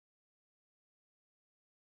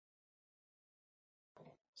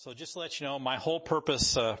So just to let you know, my whole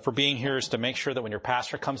purpose for being here is to make sure that when your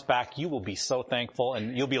pastor comes back, you will be so thankful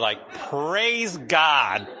and you'll be like, praise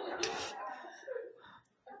God.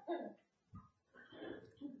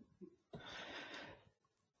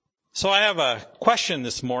 So I have a question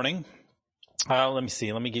this morning. Let me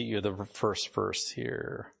see. Let me get you the first verse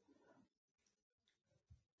here.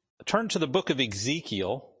 Turn to the book of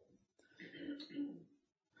Ezekiel.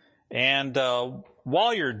 And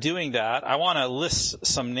while you're doing that, I want to list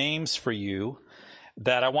some names for you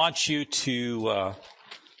that I want you to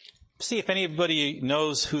see if anybody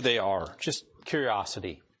knows who they are. Just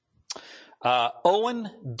curiosity.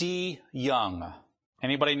 Owen D. Young.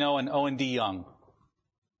 Anybody know an Owen D. Young?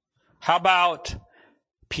 How about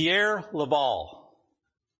Pierre Laval?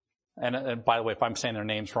 And by the way, if I'm saying their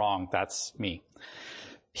names wrong, that's me.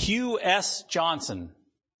 Hugh S. Johnson.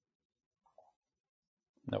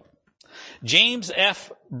 Nope. James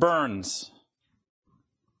F. Burns.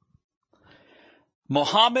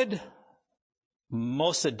 Mohammed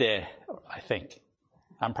Mossadegh, I think.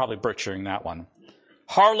 I'm probably butchering that one.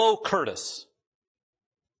 Harlow Curtis.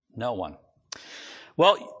 No one.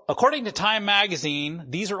 Well, according to Time magazine,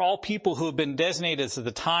 these are all people who have been designated as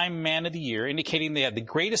the Time Man of the Year, indicating they had the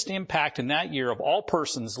greatest impact in that year of all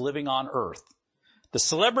persons living on earth. The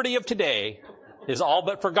celebrity of today is all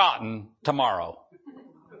but forgotten tomorrow.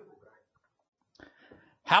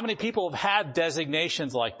 How many people have had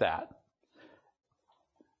designations like that?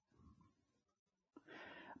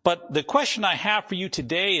 But the question I have for you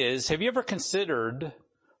today is, have you ever considered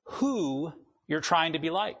who you're trying to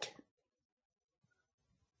be like?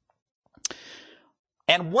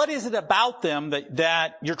 And what is it about them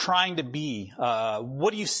that you're trying to be?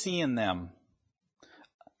 What do you see in them?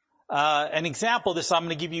 An example of this, I'm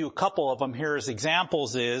going to give you a couple of them here as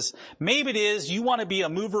examples is, maybe it is you want to be a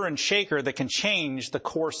mover and shaker that can change the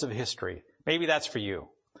course of history. Maybe that's for you.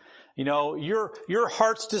 You know, your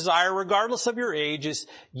heart's desire, regardless of your age, is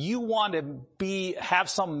you want to have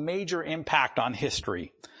some major impact on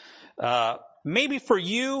history. Maybe for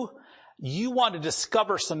you, you want to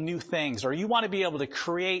discover some new things, or you want to be able to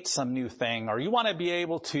create some new thing, or you want to be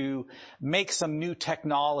able to make some new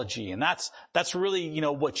technology. And that's really, you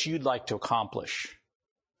know, what you'd like to accomplish.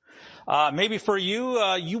 Maybe for you,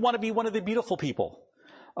 you want to be one of the beautiful people,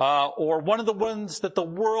 or one of the ones that the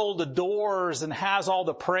world adores and has all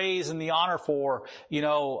the praise and the honor for, you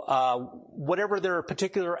know, whatever their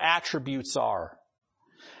particular attributes are.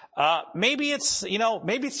 Maybe it's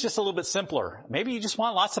just a little bit simpler. Maybe you just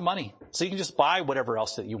want lots of money, so you can just buy whatever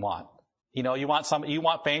else that you want. You know, you want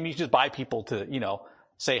fame, you just buy people to, you know,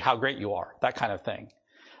 say how great you are, that kind of thing.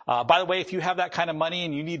 By the way, if you have that kind of money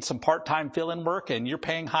and you need some part-time fill-in work and you're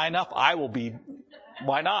paying high enough,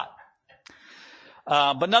 why not?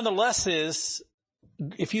 But nonetheless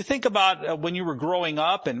if you think about when you were growing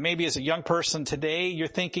up and maybe as a young person today, you're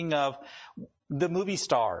thinking of the movie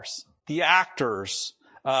stars, the actors,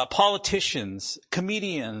 politicians,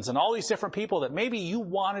 comedians, and all these different people that maybe you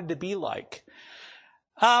wanted to be like.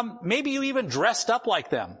 Maybe you even dressed up like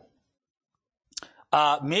them.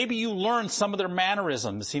 Maybe you learned some of their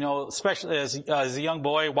mannerisms, you know, especially as a young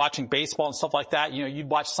boy watching baseball and stuff like that. You know, you'd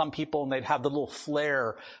watch some people and they'd have the little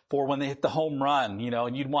flair for when they hit the home run, you know,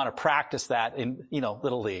 and you'd want to practice that in, you know,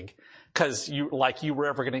 Little League. Cause you were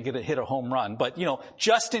ever going to hit a home run. But, you know,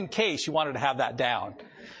 just in case you wanted to have that down.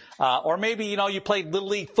 Or maybe, you know, you played Little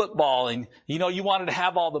League football and, you know, you wanted to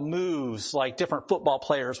have all the moves like different football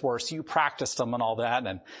players were, so you practiced them and all that.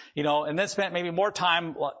 And, you know, and then spent maybe more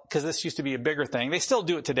time, because this used to be a bigger thing. They still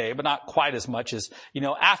do it today, but not quite as much as, you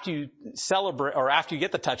know, after you celebrate or after you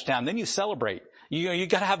get the touchdown, then you celebrate. You know, you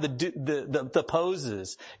gotta have the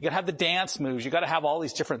poses. You gotta have the dance moves. You gotta have all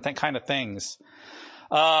these different kind of things.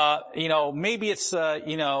 You know, maybe it's,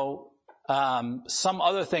 you know, some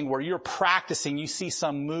other thing where you're practicing, you see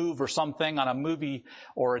some move or something on a movie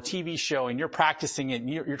or a TV show and you're practicing it and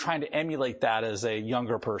you're trying to emulate that as a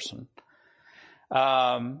younger person.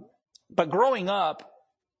 But growing up,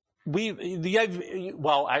 and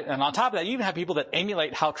on top of that, you even have people that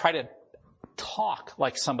emulate try to talk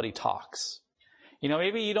like somebody talks. You know,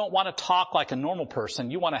 maybe you don't want to talk like a normal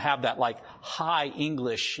person. You want to have that like high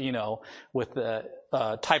English, you know, with the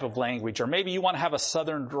type of language. Or maybe you want to have a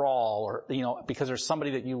southern drawl or, you know, because there's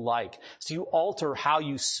somebody that you like. So you alter how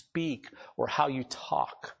you speak or how you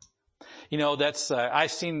talk. You know, that's,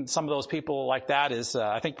 I've seen some of those people like that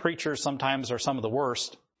I think preachers sometimes are some of the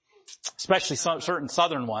worst, especially certain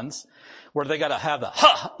southern ones where they got to have the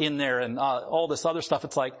ha in there and all this other stuff.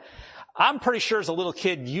 It's like, I'm pretty sure as a little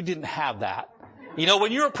kid, you didn't have that. You know,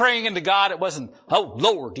 when you were praying into God, it wasn't, oh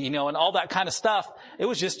Lord, you know, and all that kind of stuff. It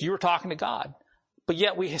was just, you were talking to God. But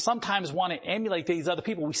yet we sometimes want to emulate these other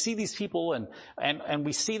people. We see these people and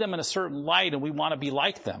we see them in a certain light and we want to be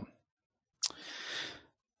like them.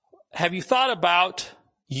 Have you thought about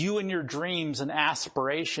you and your dreams and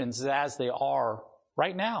aspirations as they are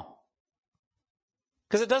right now?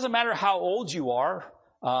 Because it doesn't matter how old you are,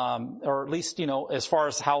 or at least, as far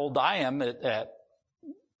as how old I am at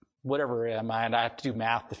whatever I am, and I have to do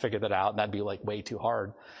math to figure that out, and that'd be like way too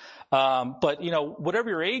hard. But whatever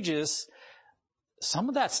your age is, some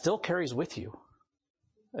of that still carries with you.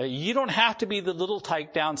 You don't have to be the little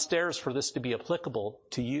tyke downstairs for this to be applicable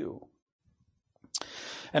to you.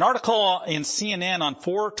 An article in CNN on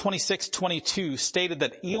 4/26/22 stated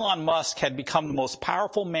that Elon Musk had become the most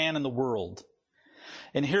powerful man in the world.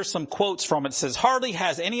 And here's some quotes from it. It says, hardly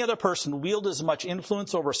has any other person wielded as much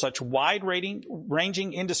influence over such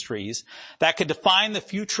wide-ranging industries that could define the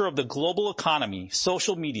future of the global economy,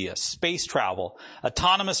 social media, space travel,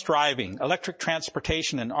 autonomous driving, electric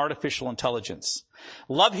transportation, and artificial intelligence.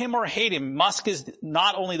 Love him or hate him, Musk is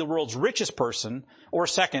not only the world's richest person, or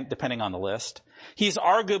second, depending on the list, he's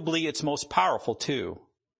arguably its most powerful too.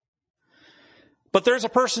 But there's a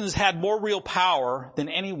person who's had more real power than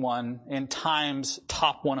anyone in Time's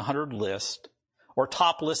top 100 list, or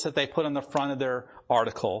top list that they put on the front of their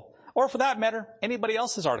article, or for that matter, anybody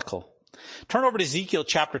else's article. Turn over to Ezekiel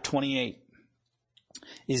chapter 28.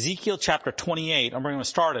 Ezekiel chapter 28, and we're going to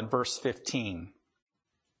start in verse 15.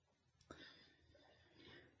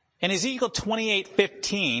 In Ezekiel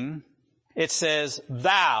 28:15, it says,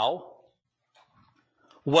 thou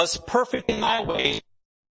was perfect in thy way,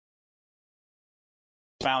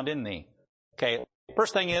 found in thee. Okay,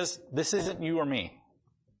 first thing is, this isn't you or me.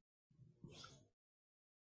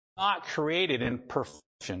 Not created in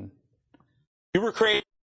perfection. You were created,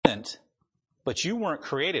 but you weren't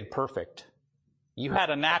created perfect. You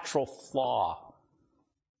had a natural flaw.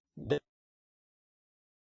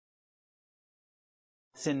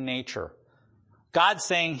 It's in nature. God's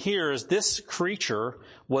saying here is this creature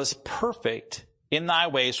was perfect in thy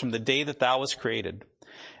ways from the day that thou was created.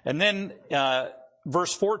 And then,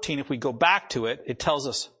 verse 14, if we go back to it, it tells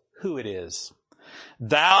us who it is.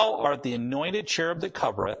 Thou art the anointed cherub that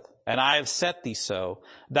covereth, and I have set thee so.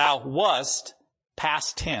 Thou wast,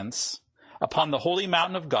 past tense, upon the holy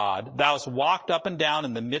mountain of God. Thou hast walked up and down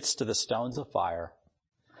in the midst of the stones of fire.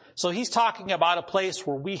 So he's talking about a place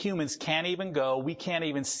where we humans can't even go. We can't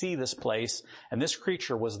even see this place, and this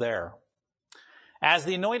creature was there. As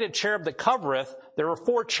the anointed cherub that covereth, there were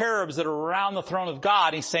 4 cherubs that are around the throne of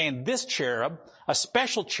God. He's saying this cherub, a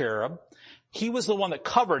special cherub, he was the one that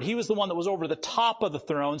covered. He was the one that was over the top of the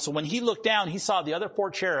throne. So when he looked down, he saw the other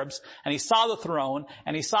 4 cherubs, and he saw the throne,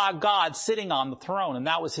 and he saw God sitting on the throne, and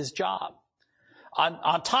that was his job.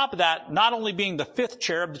 On top of that, not only being the 5th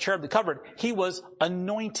cherub, the cherub that covered, he was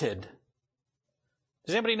anointed.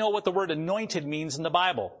 Does anybody know what the word anointed means in the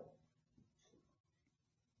Bible?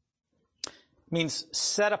 Means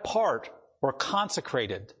set apart or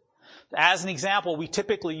consecrated. As an example, we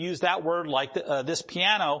typically use that word like this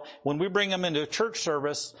piano. When we bring them into a church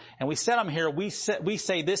service and we set them here, we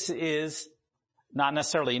say this is not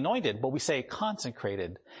necessarily anointed, but we say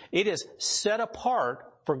consecrated. It is set apart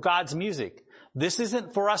for God's music. This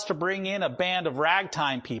isn't for us to bring in a band of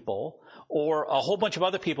ragtime people or a whole bunch of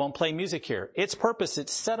other people and play music here. Its purpose,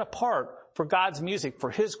 it's set apart for God's music,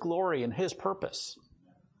 for His glory and His purpose.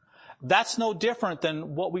 That's no different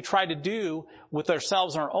than what we try to do with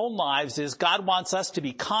ourselves in our own lives. Is God wants us to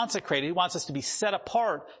be consecrated. He wants us to be set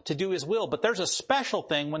apart to do His will. But there's a special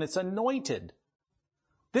thing when it's anointed.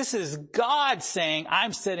 This is God saying,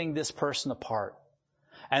 I'm setting this person apart.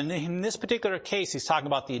 And in this particular case, He's talking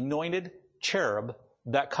about the anointed cherub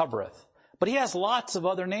that covereth. But He has lots of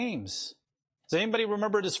other names. Does anybody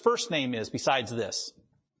remember what His first name is besides this?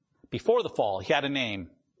 Before the fall, He had a name.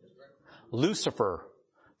 Lucifer,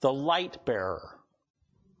 the light bearer.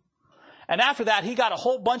 And after that, He got a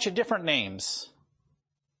whole bunch of different names.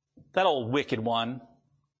 That old wicked one.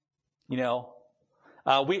 We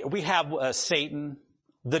have Satan,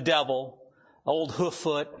 the devil, old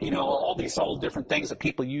hooffoot, all these old different things that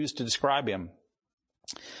people use to describe him.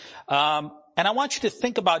 And I want you to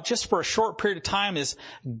think about just for a short period of time is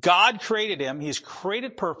God created him. He's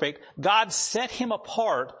created perfect. God set him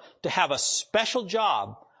apart to have a special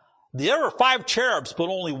job. There were 5 cherubs, but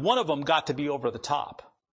only one of them got to be over the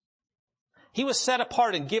top. He was set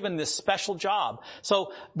apart and given this special job.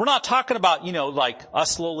 So we're not talking about, like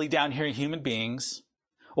us lowly down here human beings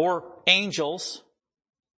or angels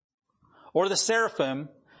or the seraphim.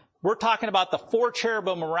 We're talking about the 4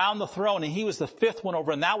 cherubim around the throne, and he was the 5th one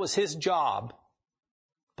over, and that was his job.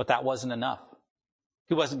 But that wasn't enough.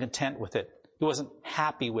 He wasn't content with it. He wasn't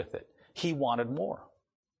happy with it. He wanted more.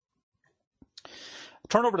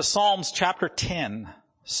 Turn over to Psalms chapter 10.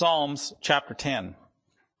 Psalms chapter 10.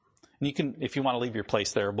 And you can, if you want to leave your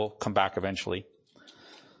place there, we'll come back eventually.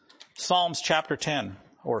 Psalms chapter 10,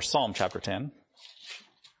 or Psalm chapter 10.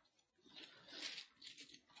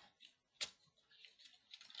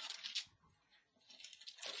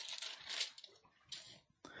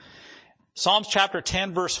 Psalms chapter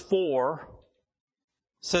 10 verse 4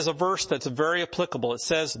 says a verse that's very applicable. It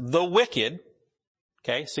says, the wicked,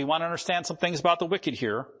 okay, so you want to understand some things about the wicked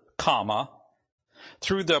here, comma,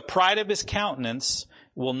 through the pride of his countenance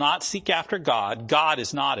will not seek after God. God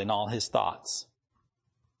is not in all his thoughts.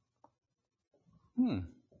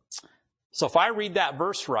 So if I read that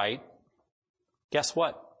verse right, guess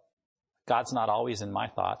what? God's not always in my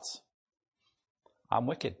thoughts. I'm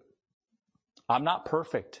wicked. I'm not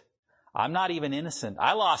perfect. I'm not even innocent.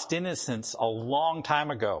 I lost innocence a long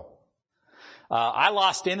time ago. I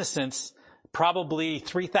lost innocence probably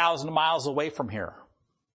 3,000 miles away from here.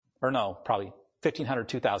 Or no, probably 1,500,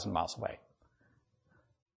 2,000 miles away.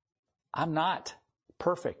 I'm not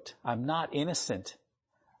perfect. I'm not innocent.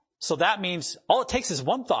 So that means all it takes is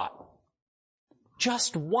one thought.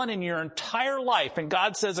 Just one in your entire life. And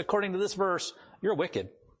God says, according to this verse, you're wicked.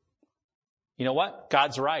 You know what?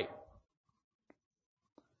 God's right.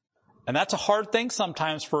 And that's a hard thing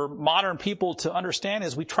sometimes for modern people to understand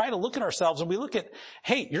is we try to look at ourselves and we look at,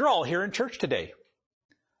 hey, you're all here in church today.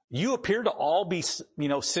 You appear to all be,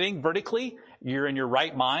 sitting vertically. You're in your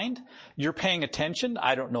right mind. You're paying attention.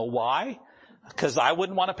 I don't know why, because I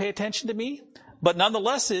wouldn't want to pay attention to me. But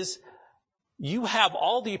nonetheless you have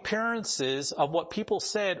all the appearances of what people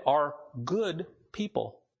said are good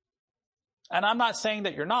people. And I'm not saying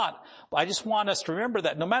that you're not, but I just want us to remember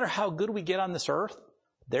that no matter how good we get on this earth,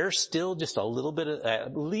 there's still just a little bit of,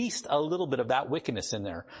 at least a little bit of that wickedness in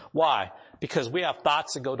there. Why? Because we have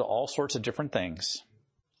thoughts that go to all sorts of different things.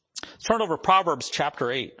 Let's turn over Proverbs chapter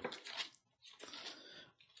 8.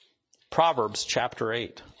 Proverbs chapter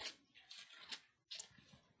 8.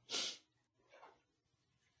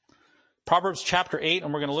 Proverbs chapter 8,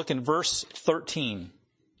 and we're going to look in verse 13.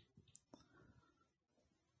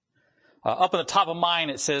 Up at the top of mine,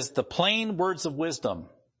 it says, the plain words of wisdom.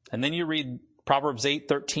 And then you read Proverbs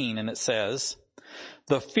 8:13, and it says,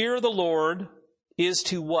 the fear of the Lord is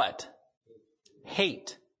to what?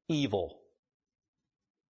 Hate evil.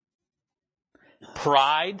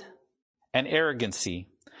 Pride and arrogancy,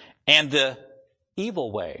 and the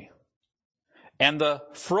evil way, and the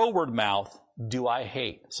froward mouth do I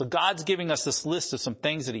hate. So God's giving us this list of some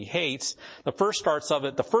things that he hates. The first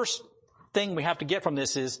thing we have to get from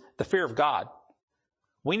this is the fear of God.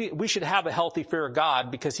 We should have a healthy fear of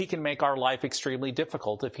God because he can make our life extremely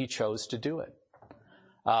difficult if he chose to do it.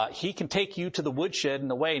 He can take you to the woodshed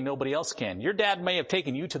in a way nobody else can. Your dad may have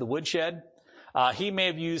taken you to the woodshed. He may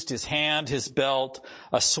have used his hand, his belt,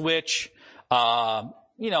 a switch,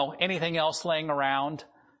 anything else laying around.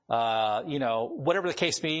 Whatever the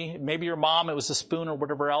case be, maybe your mom, it was a spoon or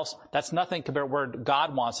whatever else. That's nothing compared to what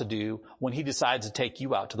God wants to do when he decides to take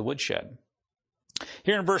you out to the woodshed.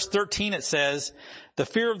 Here in verse 13 it says, the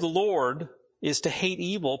fear of the Lord is to hate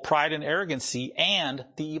evil, pride and arrogancy, and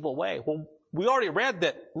the evil way. Well, we already read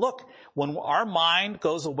that, look, when our mind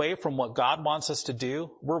goes away from what God wants us to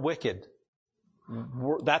do, we're wicked.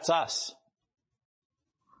 That's us.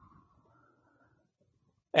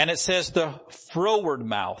 And it says the froward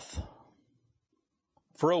mouth.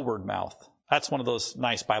 Froward mouth. That's one of those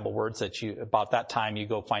nice Bible words that about that time you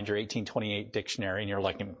go find your 1828 dictionary and you're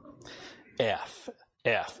like, F.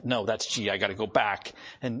 No, that's G. I got to go back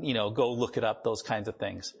and, go look it up, those kinds of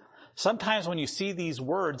things. Sometimes when you see these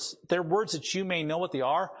words, they're words that you may know what they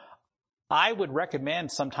are. I would recommend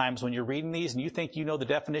sometimes when you're reading these and you think you know the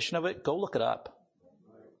definition of it, go look it up.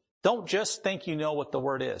 Don't just think you know what the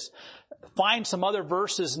word is. Find some other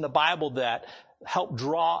verses in the Bible that help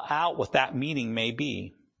draw out what that meaning may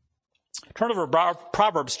be. Turn over to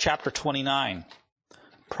Proverbs chapter 29.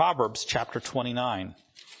 Proverbs chapter 29.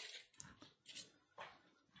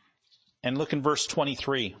 And look in verse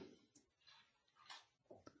 23.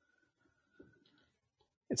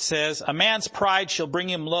 It says, a man's pride shall bring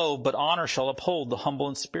him low, but honor shall uphold the humble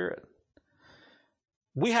in spirit.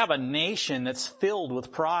 We have a nation that's filled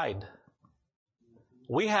with pride.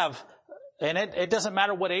 We have, and it doesn't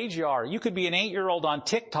matter what age you are. You could be an 8-year-old on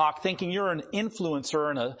TikTok thinking you're an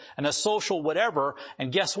influencer and a social whatever,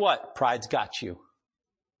 and guess what? Pride's got you.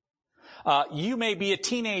 You may be a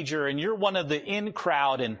teenager and you're one of the in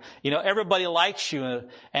crowd and, everybody likes you.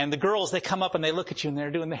 And the girls, they come up and they look at you and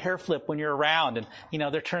they're doing the hair flip when you're around and,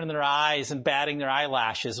 they're turning their eyes and batting their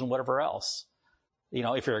eyelashes and whatever else,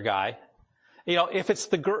 if you're a guy. if it's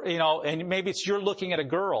the girl, and maybe it's you're looking at a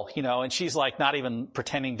girl, and she's like not even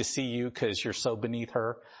pretending to see you because you're so beneath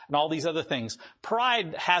her, and all these other things.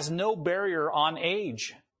 Pride has no barrier on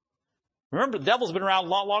age. Remember, the devil's been around a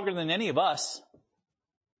lot longer than any of us.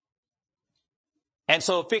 And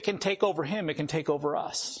so if it can take over him, it can take over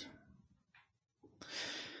us.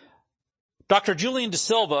 Dr. Julian De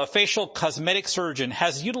Silva, a facial cosmetic surgeon,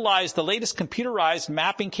 has utilized the latest computerized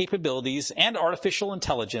mapping capabilities and artificial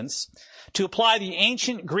intelligence to apply the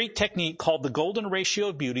ancient Greek technique called the golden ratio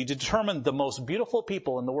of beauty to determine the most beautiful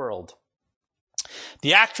people in the world.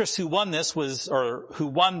 The actress who won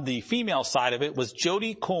the female side of it was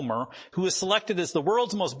Jodie Comer, who was selected as the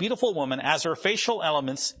world's most beautiful woman as her facial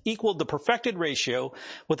elements equaled the perfected ratio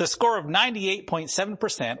with a score of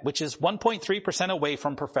 98.7%, which is 1.3% away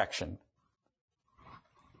from perfection.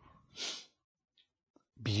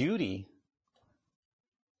 Beauty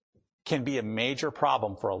can be a major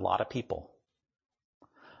problem for a lot of people.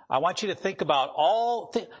 I want you to think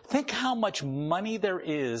about think how much money there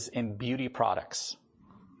is in beauty products.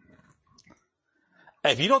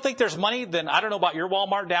 If you don't think there's money, then I don't know about your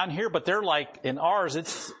Walmart down here, but they're like, in ours,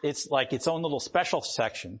 it's like its own little special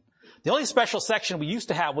section. The only special section we used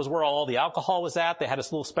to have was where all the alcohol was at. They had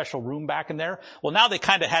this little special room back in there. Well, now they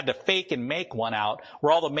kind of had to fake and make one out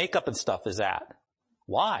where all the makeup and stuff is at.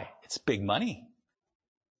 Why? It's big money.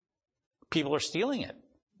 People are stealing it.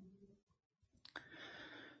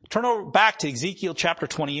 Turn over back to Ezekiel chapter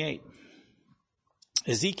 28.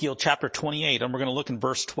 Ezekiel chapter 28, and we're going to look in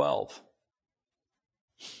verse 12.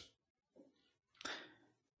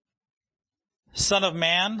 Son of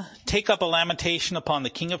man, take up a lamentation upon the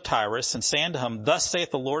king of Tyrus, and say unto him, Thus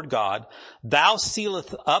saith the Lord God, Thou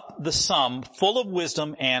sealest up the sum, full of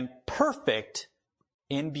wisdom and perfect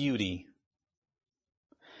in beauty.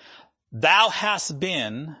 Thou hast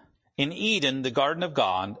been in Eden, the garden of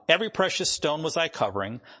God. Every precious stone was thy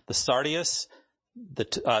covering, the sardius, the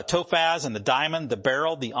topaz and the diamond, the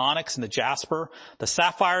beryl, the onyx and the jasper, the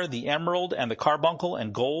sapphire, the emerald and the carbuncle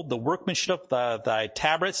and gold. The workmanship of thy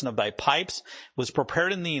tabrets and of thy pipes was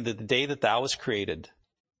prepared in thee the day that thou was created.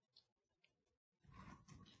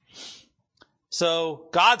 So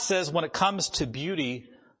God says when it comes to beauty,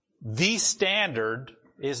 the standard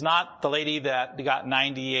is not the lady that got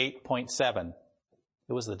 98.7.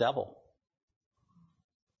 It was the devil.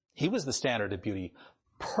 He was the standard of beauty.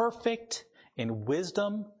 Perfect in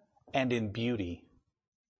wisdom and in beauty.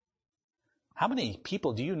 How many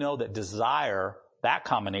people do you know that desire that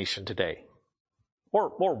combination today?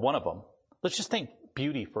 Or one of them. Let's just think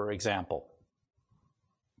beauty, for example.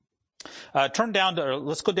 Let's go down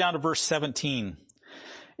to verse 17.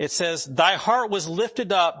 It says, Thy heart was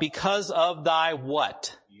lifted up because of thy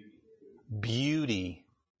what? Beauty.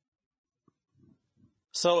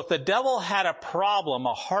 So if the devil had a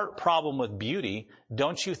heart problem with beauty,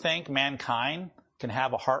 don't you think mankind can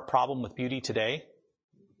have a heart problem with beauty today?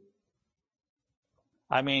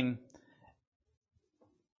 I mean,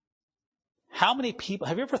 how many people,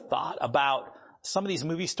 have you ever thought about some of these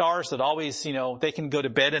movie stars that always, they can go to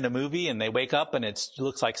bed in a movie and they wake up and it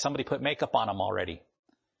looks like somebody put makeup on them already.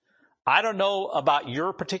 I don't know about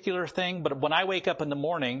your particular thing, but when I wake up in the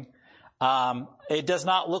morning, it does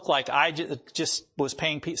not look like I just was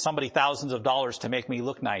paying somebody thousands of dollars to make me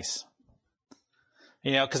look nice.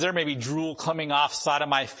 Cause there may be drool coming off side of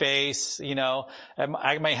my face,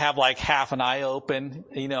 I may have like half an eye open,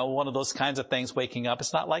 one of those kinds of things waking up.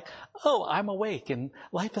 It's not like, oh, I'm awake and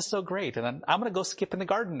life is so great and I'm going to go skip in the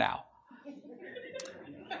garden now.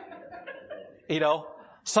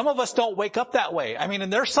 Some of us don't wake up that way. I mean,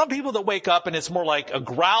 and there's some people that wake up and it's more like a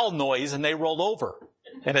growl noise and they roll over.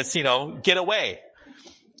 And it's, get away.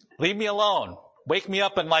 Leave me alone. Wake me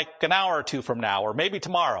up in like an hour or two from now, or maybe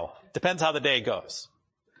tomorrow. Depends how the day goes.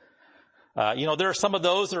 There are some of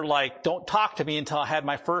those that are like, don't talk to me until I had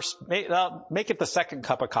my first, make it the second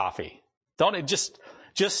cup of coffee. Don't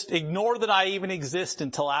just ignore that I even exist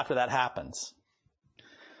until after that happens.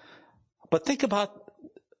 But think about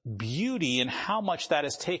beauty and how much that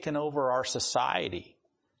has taken over our society.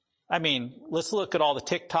 I mean, let's look at all the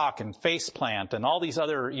TikTok and Faceplant and all these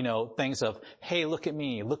other, things of, hey, look at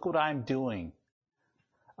me, look what I'm doing.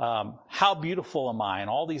 How beautiful am I? And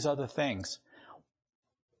all these other things.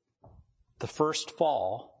 The first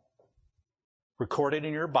fall, recorded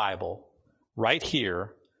in your Bible, right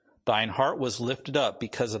here, thine heart was lifted up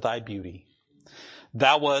because of thy beauty.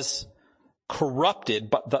 Thou was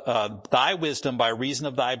corrupted thy wisdom by reason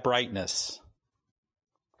of thy brightness.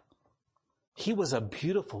 He was a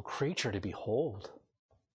beautiful creature to behold.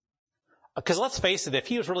 Because let's face it, if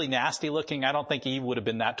he was really nasty looking, I don't think Eve would have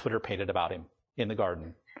been that Twitter painted about him in the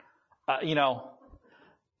garden.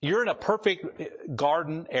 You're in a perfect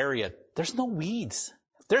garden area. There's no weeds.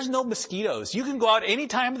 There's no mosquitoes. You can go out any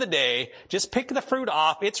time of the day, just pick the fruit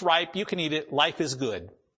off. It's ripe. You can eat it. Life is good.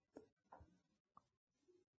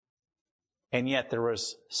 And yet there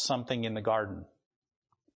was something in the garden.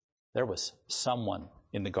 There was someone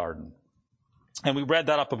in the garden. And we read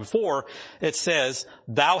that up before. It says,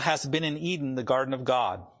 thou hast been in Eden, the garden of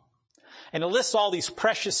God. And it lists all these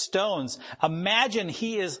precious stones. Imagine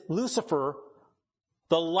he is Lucifer,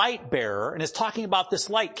 the light bearer, and is talking about this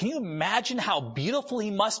light. Can you imagine how beautiful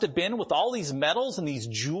he must have been with all these metals and these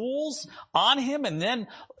jewels on him and then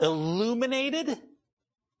illuminated?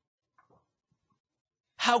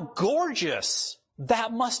 How gorgeous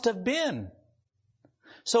that must have been.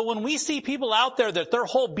 So when we see people out there that their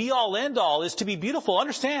whole be-all, end-all is to be beautiful,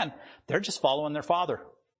 understand, they're just following their father.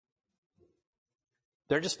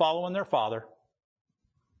 They're just following their father.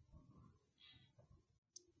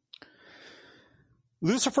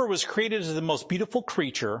 Lucifer was created as the most beautiful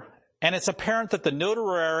creature, and it's apparent that the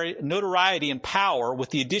notoriety and power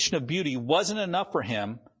with the addition of beauty wasn't enough for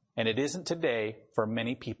him, and it isn't today for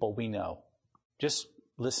many people we know. Just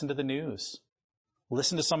listen to the news.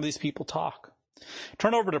 Listen to some of these people talk.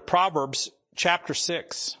 Turn over to Proverbs chapter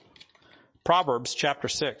 6. Proverbs chapter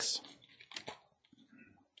 6.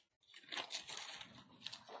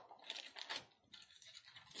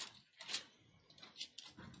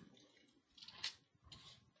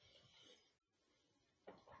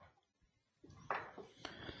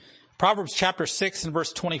 Proverbs chapter 6 and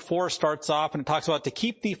verse 24 starts off and it talks about to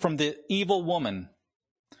keep thee from the evil woman.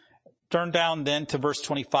 Turn down then to verse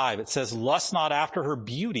 25. It says, lust not after her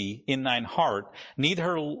beauty in thine heart,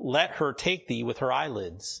 neither let her take thee with her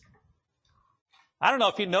eyelids. I don't know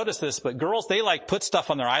if you noticed this, but girls, they like put stuff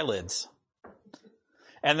on their eyelids.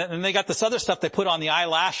 And then they got this other stuff they put on the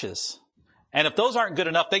eyelashes. And if those aren't good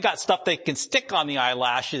enough, they got stuff they can stick on the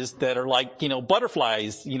eyelashes that are like,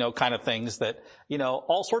 butterflies, kind of things that,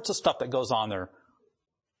 all sorts of stuff that goes on there.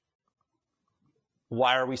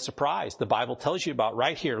 Why are we surprised? The Bible tells you about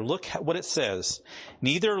right here. Look what it says.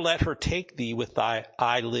 Neither let her take thee with thy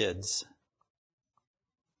eyelids.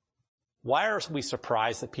 Why are we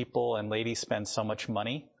surprised that people and ladies spend so much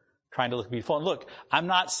money trying to look beautiful? And look, I'm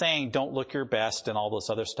not saying don't look your best and all this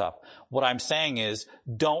other stuff. What I'm saying is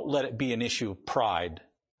don't let it be an issue of pride.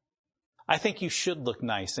 I think you should look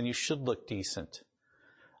nice and you should look decent.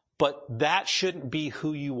 But that shouldn't be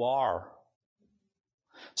who you are.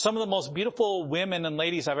 Some of the most beautiful women and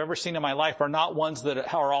ladies I've ever seen in my life are not ones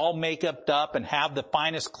that are all make-upped up and have the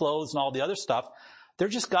finest clothes and all the other stuff. They're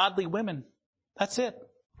just godly women. That's it.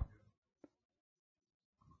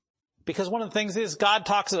 Because one of the things is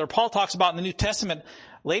Paul talks about in the New Testament,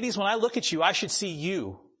 ladies, when I look at you, I should see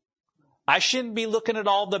you. I shouldn't be looking at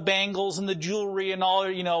all the bangles and the jewelry and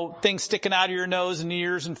all, things sticking out of your nose and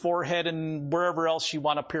ears and forehead and wherever else you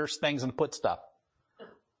want to pierce things and put stuff.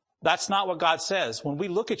 That's not what God says. When we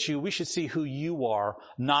look at you, we should see who you are,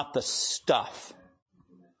 not the stuff.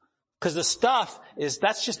 Because the stuff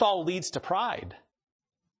that's just all leads to pride.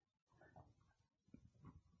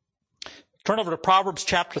 Turn over to Proverbs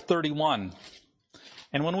chapter 31.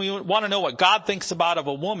 And when we want to know what God thinks about of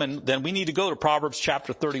a woman, then we need to go to Proverbs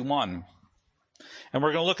chapter 31. And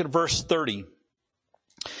we're going to look at verse 30.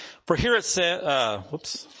 For here it says,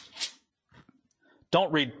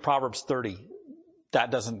 don't read Proverbs 30. That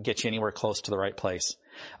doesn't get you anywhere close to the right place.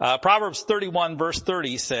 Proverbs 31 verse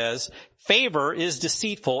 30 says, favor is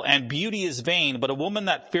deceitful and beauty is vain, but a woman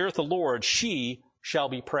that feareth the Lord, she shall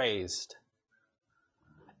be praised.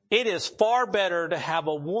 It is far better to have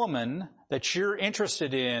a woman that you're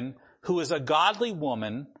interested in who is a godly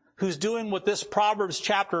woman, who's doing what this Proverbs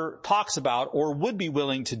chapter talks about or would be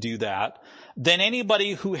willing to do that, than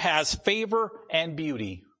anybody who has favor and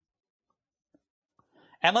beauty.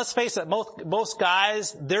 And let's face it, most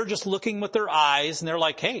guys, they're just looking with their eyes and they're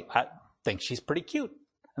like, hey, I think she's pretty cute.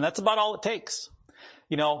 And that's about all it takes.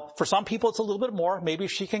 For some people it's a little bit more. Maybe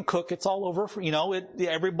if she can cook, it's all over.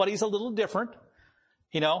 Everybody's a little different.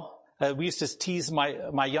 We used to tease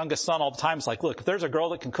my youngest son all the time. It's like, look, if there's a girl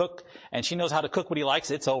that can cook and she knows how to cook what he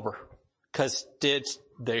likes, it's over. Cause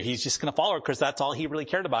he's just going to follow her because that's all he really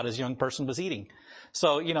cared about as a young person was eating.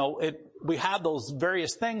 So, we have those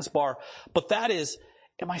various things, but that is,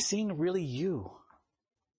 am I seeing really you?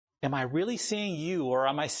 Am I really seeing you, or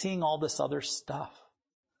am I seeing all this other stuff?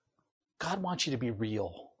 God wants you to be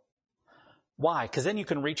real. Why? Because then you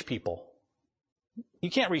can reach people.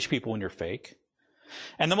 You can't reach people when you're fake.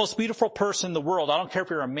 And the most beautiful person in the world, I don't care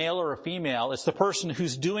if you're a male or a female, it's the person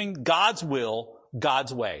who's doing God's will,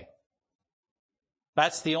 God's way.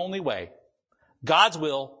 That's the only way. God's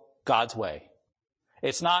will, God's way.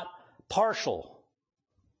 It's not partial.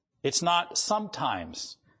 It's not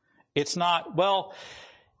sometimes. It's not, well,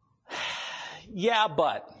 yeah,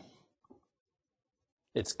 but.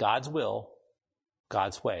 It's God's will,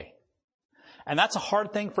 God's way. And that's a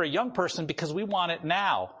hard thing for a young person because we want it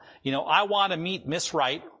now. You know, I want to meet Miss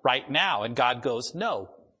Right now. And God goes,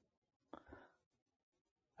 no.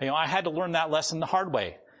 You know, I had to learn that lesson the hard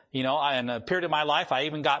way. You know, in a period of my life, I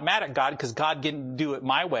even got mad at God because God didn't do it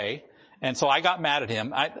my way. And so I got mad at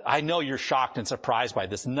him. I know you're shocked and surprised by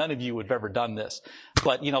this. None of you would have ever done this.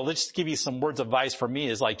 But, you know, let's just give you some words of advice for me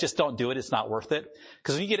is like, just don't do it. It's not worth it.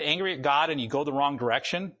 Because when you get angry at God and you go the wrong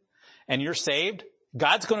direction and you're saved,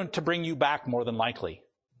 God's going to bring you back more than likely.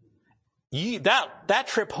 That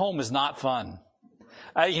trip home is not fun.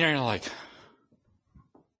 You know, you're like,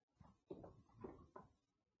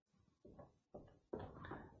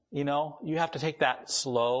 you know, you have to take that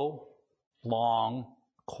slow, long,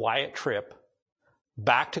 quiet trip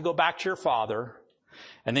go back to your father,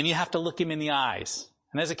 and then you have to look him in the eyes.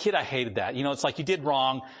 And as a kid, I hated that. You know, it's like you did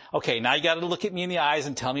wrong. Okay, now you got to look at me in the eyes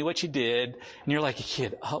and tell me what you did. And you're like a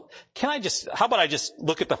kid. How about I just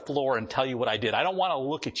look at the floor and tell you what I did? I don't want to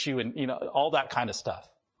look at you and, you know, all that kind of stuff.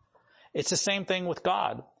 It's the same thing with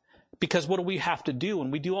God. Because what do we have to do?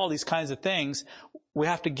 When we do all these kinds of things, we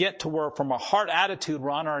have to get to where from a heart attitude,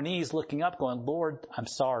 we're on our knees looking up going, Lord, I'm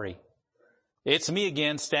sorry. It's me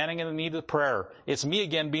again standing in the need of prayer. It's me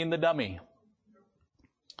again being the dummy.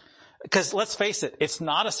 Because let's face it, it's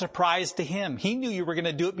not a surprise to him. He knew you were going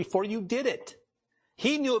to do it before you did it.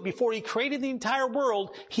 He knew it before he created the entire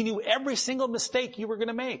world. He knew every single mistake you were going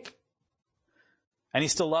to make. And he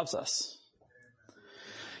still loves us.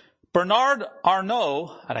 Bernard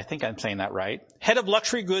Arnault, and I think I'm saying that right, head of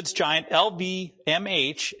luxury goods giant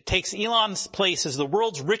LVMH, takes Elon's place as the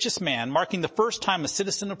world's richest man, marking the first time a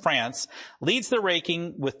citizen of France leads the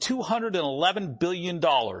ranking with $211 billion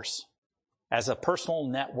as a personal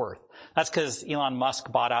net worth. That's because Elon Musk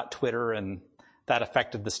bought out Twitter, and that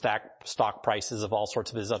affected the stock prices of all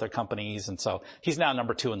sorts of his other companies. And so he's now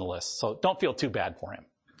number 2 in the list. So don't feel too bad for him.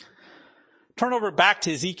 Turn over back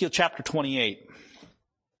to Ezekiel chapter 28.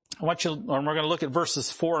 We're going to look at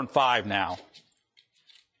verses 4 and 5 now.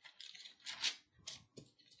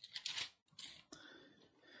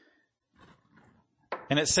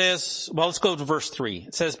 And it says, well, let's go to verse 3.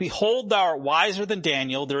 It says, Behold, thou art wiser than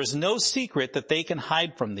Daniel. There is no secret that they can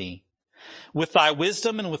hide from thee. With thy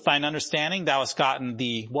wisdom and with thine understanding, thou hast gotten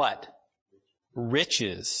the what?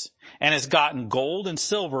 Riches, and hast gotten gold and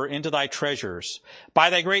silver into thy treasures. By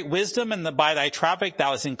thy great wisdom and by thy traffic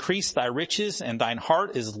thou hast increased thy riches, and thine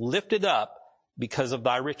heart is lifted up because of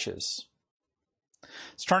thy riches.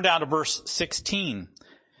 Let's turn down to verse 16.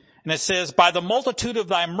 And it says, By the multitude of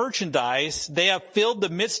thy merchandise they have filled the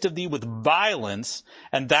midst of thee with violence,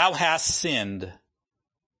 and thou hast sinned.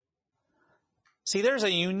 See, there's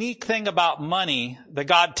a unique thing about money that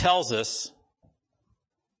God tells us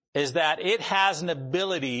is that it has an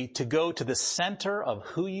ability to go to the center of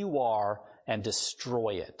who you are and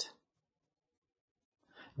destroy it.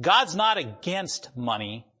 God's not against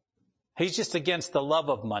money. He's just against the love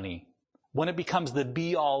of money when it becomes the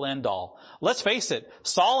be-all, end-all. Let's face it,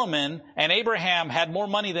 Solomon and Abraham had more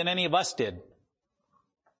money than any of us did.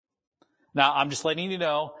 Now, I'm just letting you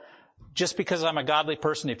know, just because I'm a godly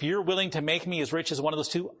person, if you're willing to make me as rich as one of those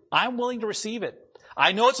two, I'm willing to receive it.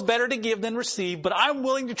 I know it's better to give than receive, but I'm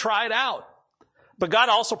willing to try it out. But God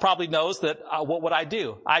also probably knows that what would I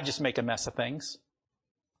do? I'd just make a mess of things.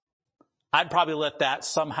 I'd probably let that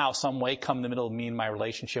somehow, some way come in the middle of me and my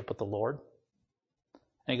relationship with the Lord.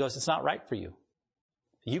 And he goes, it's not right for you.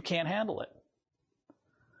 You can't handle it.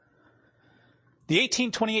 The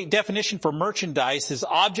 1828 definition for merchandise is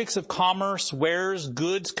objects of commerce, wares,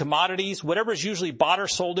 goods, commodities, whatever is usually bought or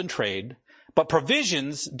sold in trade. But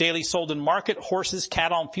provisions daily sold in market, horses,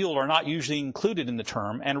 cattle, and fuel are not usually included in the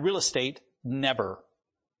term, and real estate never.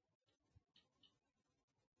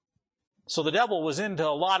 So the devil was into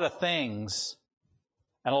a lot of things,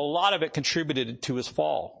 and a lot of it contributed to his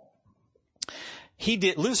fall.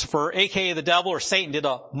 Lucifer, aka the devil or Satan, did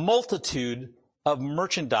a multitude of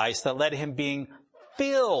merchandise that led to him being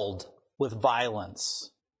filled with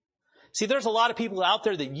violence. See, there's a lot of people out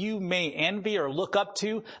there that you may envy or look up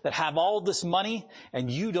to that have all this money,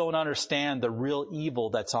 and you don't understand the real evil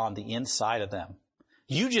that's on the inside of them.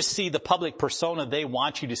 You just see the public persona they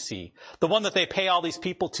want you to see, the one that they pay all these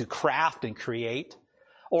people to craft and create,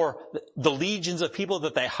 or the legions of people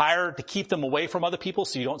that they hire to keep them away from other people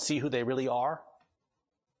so you don't see who they really are.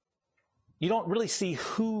 You don't really see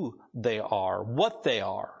who they are, what they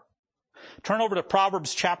are. Turn over to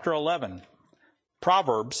Proverbs chapter 11.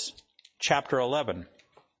 Proverbs chapter 11.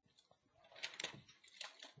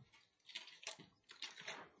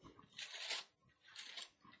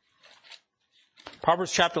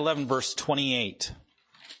 Proverbs chapter 11, verse 28.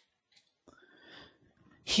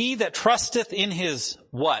 He that trusteth in his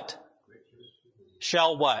what?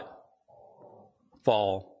 Shall what?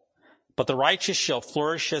 Fall. But the righteous shall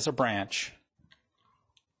flourish as a branch.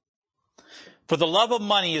 For the love of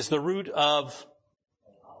money is the root of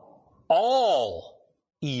all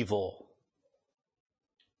evil.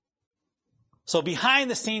 So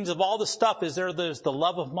behind the scenes of all the stuff there's the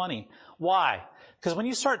love of money. Why? Because when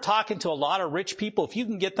you start talking to a lot of rich people, if you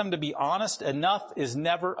can get them to be honest, enough is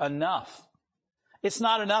never enough. It's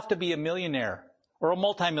not enough to be a millionaire or a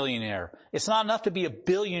multimillionaire. It's not enough to be a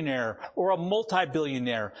billionaire or a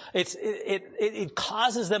multi-billionaire. It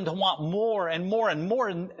causes them to want more and more and more,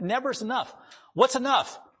 and never's enough. What's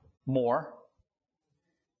enough? More.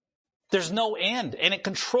 There's no end, and it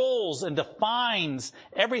controls and defines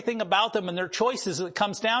everything about them and their choices. It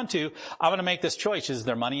comes down to, I'm going to make this choice. Is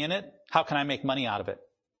there money in it? How can I make money out of it?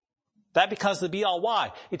 That becomes the be all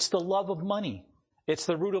why. It's the love of money. It's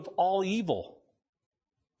the root of all evil.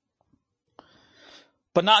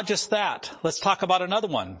 But not just that. Let's talk about another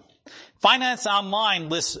one. Finance Online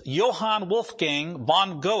lists Johann Wolfgang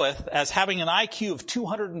von Goethe as having an IQ of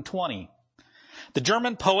 220. The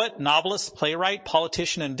German poet, novelist, playwright,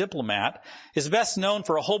 politician, and diplomat is best known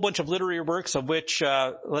for a whole bunch of literary works of which,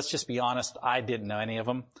 let's just be honest, I didn't know any of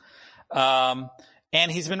them.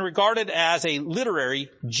 And he's been regarded as a literary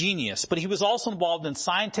genius, but he was also involved in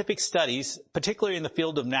scientific studies, particularly in the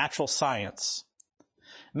field of natural science.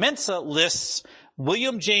 Mensa lists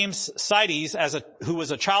William James Sidis who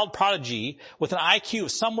was a child prodigy with an IQ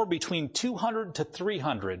of somewhere between 200 to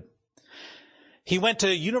 300. He went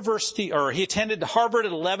to university, or he attended Harvard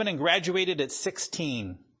at 11 and graduated at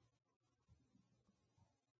 16.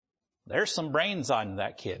 There's some brains on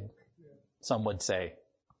that kid, some would say.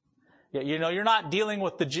 You're not dealing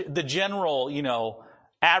with the general,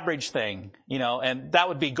 average thing, and that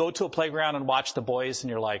would be go to a playground and watch the boys and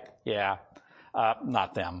you're like, yeah,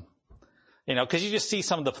 not them. Cause you just see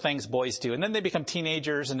some of the things boys do, and then they become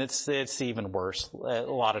teenagers and it's even worse a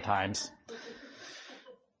lot of times.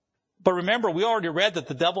 But remember, we already read that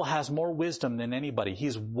the devil has more wisdom than anybody.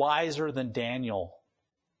 He's wiser than Daniel.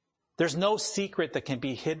 There's no secret that can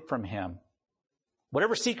be hid from him.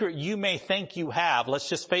 Whatever secret you may think you have, let's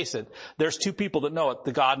just face it, there's two people that know it,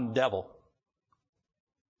 the God and the devil.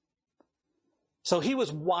 So he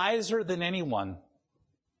was wiser than anyone.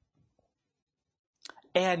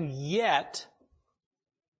 And yet,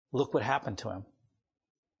 look what happened to him.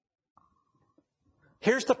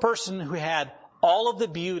 Here's the person who had all of the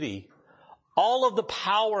beauty, all of the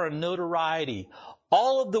power and notoriety,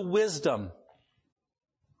 all of the wisdom.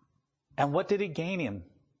 And what did it gain him?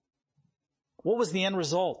 What was the end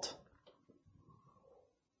result?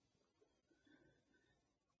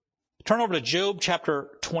 Turn over to Job chapter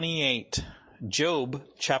 28. Job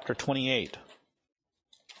chapter 28.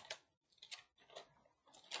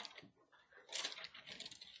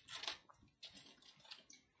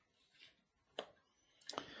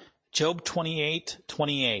 Job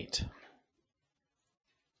 28:28.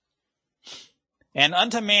 And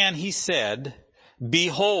unto man he said,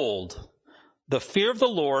 behold, the fear of the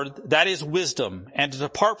Lord, that is wisdom, and to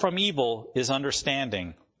depart from evil is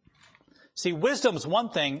understanding. See, wisdom is one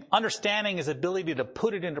thing. Understanding is the ability to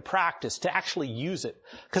put it into practice, to actually use it.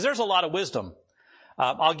 Because there's a lot of wisdom.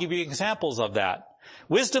 I'll give you examples of that.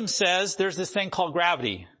 Wisdom says there's this thing called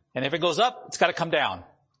gravity, and if it goes up, it's got to come down.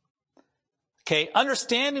 Okay,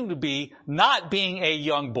 understanding would be not being a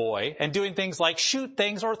young boy and doing things like shoot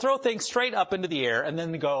things or throw things straight up into the air and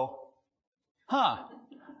then go,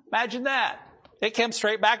 imagine that. It came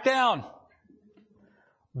straight back down.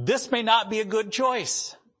 This may not be a good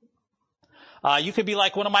choice. You could be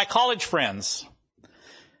like one of my college friends.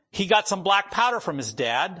 He got some black powder from his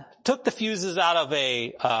dad, took the fuses out of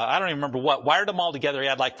I don't even remember what, wired them all together. He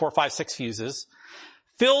had like 4, 5, 6 fuses,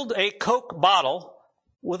 filled a Coke bottle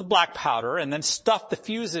with black powder and then stuffed the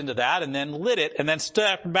fuse into that and then lit it and then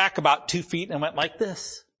stepped back about 2 feet and went like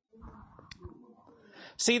this.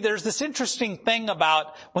 See, there's this interesting thing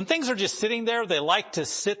about when things are just sitting there, they like to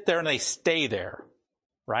sit there and they stay there,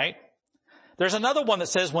 right? There's another one that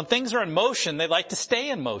says when things are in motion, they like to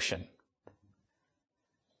stay in motion.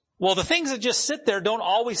 Well, the things that just sit there don't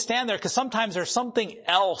always stand there because sometimes there's something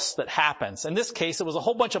else that happens. In this case, it was a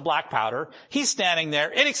whole bunch of black powder. He's standing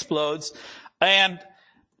there. It explodes. And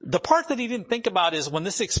the part that he didn't think about is when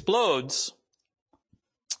this explodes,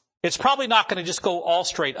 it's probably not going to just go all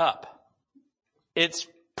straight up. It's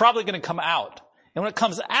probably going to come out. And when it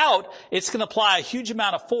comes out, it's going to apply a huge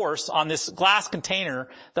amount of force on this glass container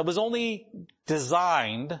that was only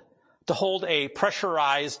designed to hold a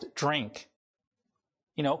pressurized drink.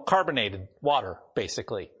 carbonated water,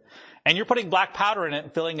 basically. And you're putting black powder in it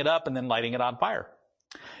and filling it up and then lighting it on fire.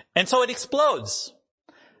 And so it explodes.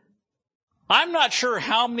 I'm not sure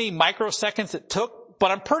how many microseconds it took,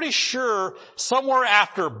 but I'm pretty sure somewhere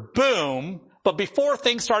after boom, but before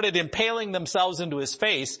things started impaling themselves into his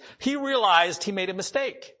face, he realized he made a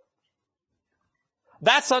mistake.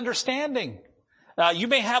 That's understanding. You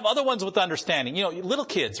may have other ones with understanding. Little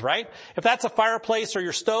kids, right? If that's a fireplace or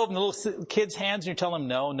your stove in the little kid's hands and you tell them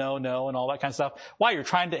no, no, no, and all that kind of stuff, why? You're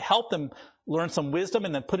trying to help them learn some wisdom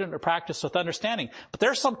and then put it into practice with understanding. But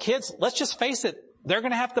there's some kids, let's just face it, they're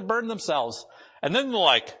going to have to burn themselves. And then they're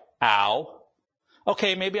like, ow.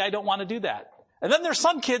 Okay, maybe I don't want to do that. And then there's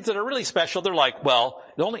some kids that are really special. They're like, well,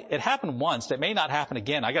 it happened once. It may not happen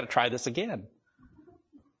again. I got to try this again.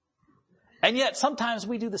 And yet sometimes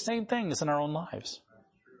we do the same things in our own lives.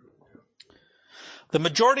 The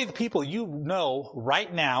majority of the people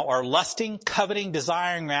right now are lusting, coveting,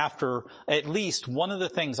 desiring after at least one of the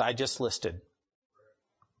things I just listed.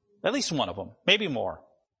 At least one of them, maybe more.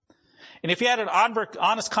 And if you had an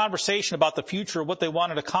honest conversation about the future, what they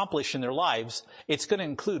wanted to accomplish in their lives, it's going to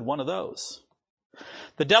include one of those.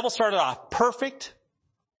 The devil started off perfect.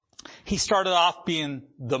 He started off being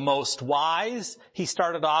the most wise. He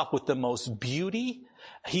started off with the most beauty.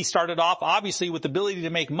 He started off, obviously, with the ability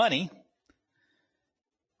to make money.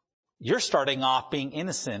 You're starting off being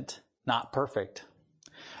innocent, not perfect.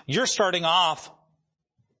 You're starting off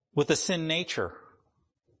with a sin nature.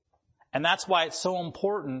 And that's why it's so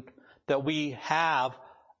important that we have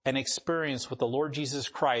an experience with the Lord Jesus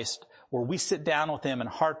Christ where we sit down with him and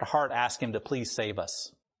heart to heart ask him to please save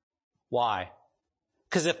us. Why?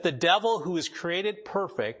 Because if the devil, who is created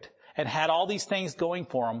perfect and had all these things going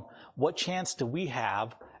for him, what chance do we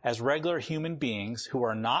have as regular human beings who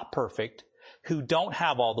are not perfect, who don't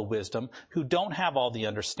have all the wisdom, who don't have all the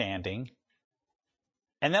understanding?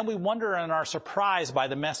 And then we wonder and are surprised by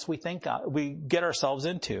the mess we get ourselves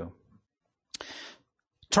into.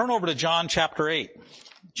 Turn over to John chapter 8.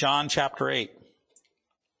 John chapter 8.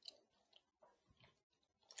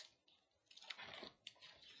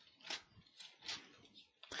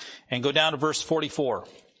 And go down to verse 44.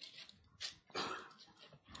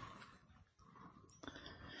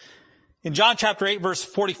 In John chapter 8, verse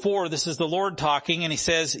 44, this is the Lord talking, and he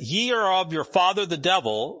says, "Ye are of your father the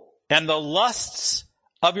devil, and the lusts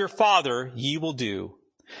of your father ye will do.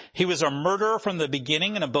 He was a murderer from the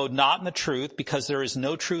beginning and abode not in the truth, because there is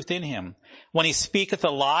no truth in him. When he speaketh a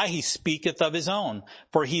lie, he speaketh of his own,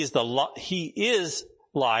 for he is a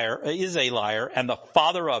liar and the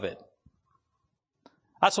father of it."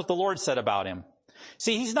 That's what the Lord said about him.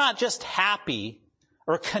 See, he's not just happy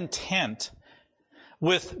or content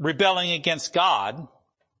with rebelling against God.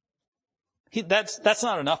 That's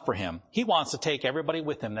not enough for him. He wants to take everybody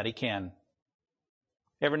with him that he can.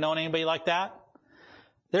 Ever known anybody like that?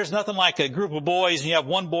 There's nothing like a group of boys and you have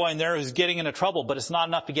one boy in there who's getting into trouble, but it's not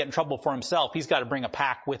enough to get in trouble for himself. He's got to bring a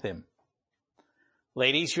pack with him.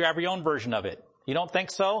 Ladies, you have your own version of it. You don't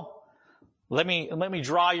think so? Let me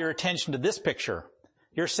draw your attention to this picture.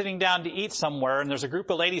 You're sitting down to eat somewhere and there's a group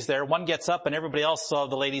of ladies there. One gets up and everybody else of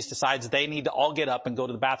the ladies decides they need to all get up and go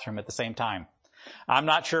to the bathroom at the same time. I'm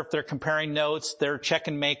not sure if they're comparing notes, they're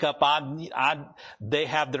checking makeup. They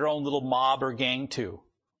have their own little mob or gang too.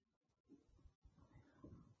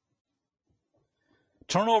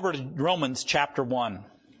 Turn over to Romans chapter 1.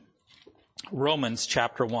 Romans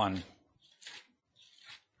chapter 1.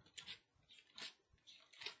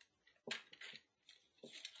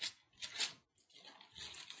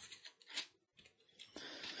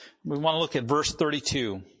 We want to look at verse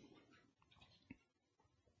 32.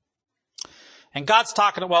 And God's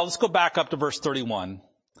talking, let's go back up to verse 31.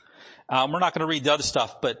 We're not going to read the other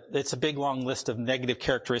stuff, but it's a big long list of negative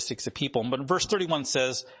characteristics of people. But verse 31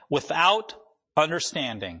 says, without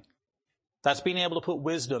understanding. That's being able to put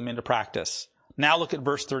wisdom into practice. Now look at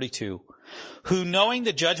verse 32. Who knowing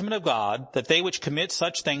the judgment of God, that they which commit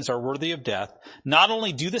such things are worthy of death, not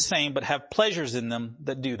only do the same, but have pleasures in them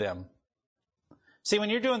that do them. See, when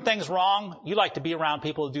you're doing things wrong, you like to be around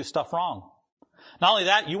people who do stuff wrong. Not only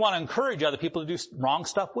that, you want to encourage other people to do wrong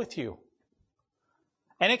stuff with you.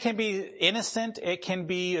 And it can be innocent. It can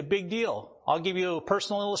be a big deal. I'll give you a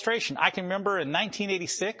personal illustration. I can remember in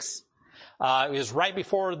 1986, it was right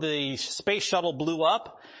before the space shuttle blew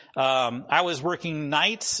up. I was working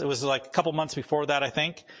nights. It was like a couple months before that, I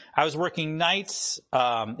think. I was working nights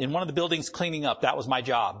in one of the buildings cleaning up. That was my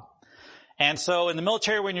job. And so in the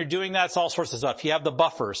military, when you're doing that, it's all sorts of stuff. You have the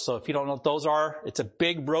buffers. So if you don't know what those are, it's a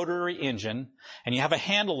big rotary engine, and you have a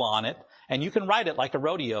handle on it, and you can ride it like a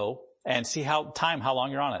rodeo, and see how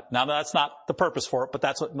long you're on it. Now that's not the purpose for it, but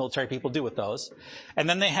that's what military people do with those. And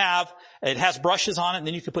then it has brushes on it, and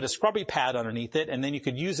then you could put a scrubby pad underneath it, and then you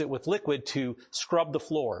could use it with liquid to scrub the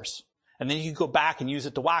floors. And then you could go back and use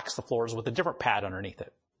it to wax the floors with a different pad underneath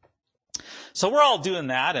it. So we're all doing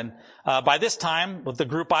that, and by this time, with the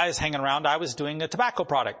group I was hanging around, I was doing a tobacco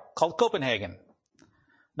product called Copenhagen.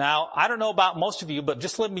 Now, I don't know about most of you, but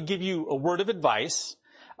just let me give you a word of advice.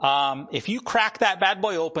 If you crack that bad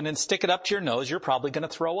boy open and stick it up to your nose, you're probably going to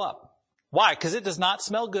throw up. Why? Because it does not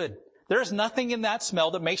smell good. There's nothing in that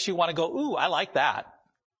smell that makes you want to go, ooh, I like that.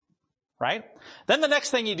 Right? Then the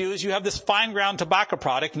next thing you do is you have this fine ground tobacco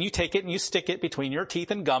product, and you take it and you stick it between your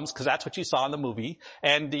teeth and gums, because that's what you saw in the movie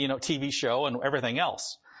and, TV show and everything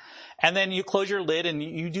else. And then you close your lid and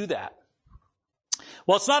you do that.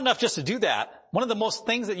 Well, it's not enough just to do that. One of the most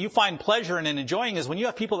things that you find pleasure in and enjoying is when you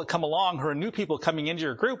have people that come along who are new people coming into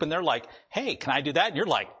your group, and they're like, hey, can I do that? And you're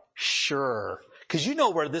like, sure. Because you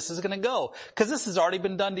know where this is going to go. Because this has already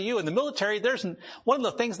been done to you. In the military, there's one of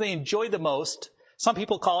the things they enjoy the most. Some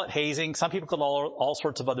people call it hazing. Some people call it all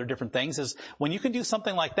sorts of other different things, is when you can do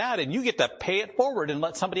something like that and you get to pay it forward and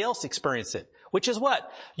let somebody else experience it. Which is what?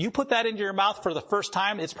 You put that into your mouth for the first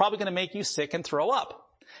time, it's probably going to make you sick and throw up.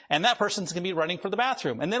 And that person's going to be running for the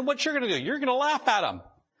bathroom. And then what you're going to do? You're going to laugh at them.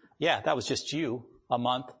 Yeah, that was just you a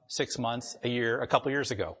month, 6 months, a year, a couple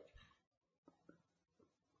years ago.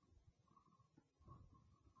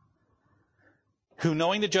 Who,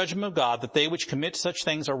 knowing the judgment of God, that they which commit such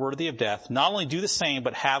things are worthy of death, not only do the same,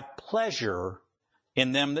 but have pleasure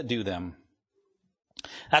in them that do them.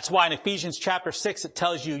 That's why in Ephesians chapter 6, it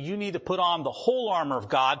tells you need to put on the whole armor of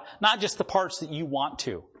God, not just the parts that you want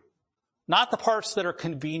to. Not the parts that are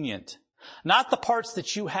convenient. Not the parts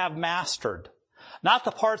that you have mastered. Not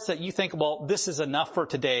the parts that you think, well, this is enough for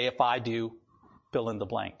today if I do fill in the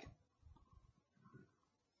blank.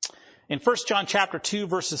 In 1 John chapter 2,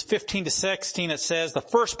 verses 15 to 16, it says, the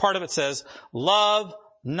first part of it says, love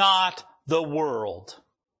not the world.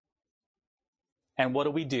 And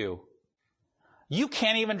what do? You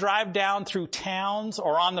can't even drive down through towns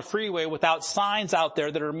or on the freeway without signs out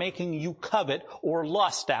there that are making you covet or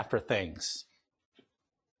lust after things.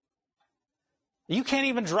 You can't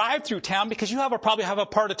even drive through town because you probably have a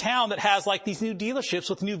part of town that has like these new dealerships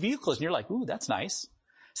with new vehicles, and you're like, ooh, that's nice.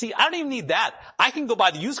 See, I don't even need that. I can go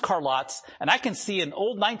by the used car lots and I can see an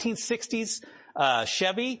old 1960s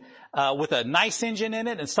Chevy with a nice engine in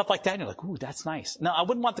it and stuff like that. And you're like, ooh, that's nice. Now, I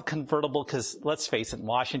wouldn't want the convertible because, let's face it, in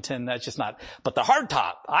Washington, that's just not. But the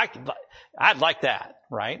hardtop, I'd like that,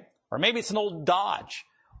 right? Or maybe it's an old Dodge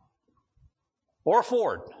or a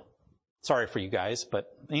Ford. Sorry for you guys, but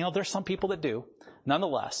there's some people that do.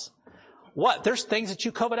 Nonetheless, there's things that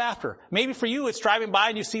you covet after. Maybe for you, it's driving by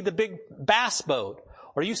and you see the big bass boat.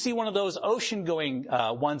 Or you see one of those ocean-going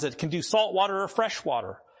ones that can do salt water or fresh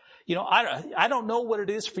water. I don't know what it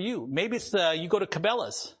is for you. Maybe it's you go to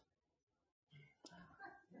Cabela's.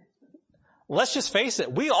 Let's just face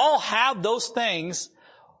it. We all have those things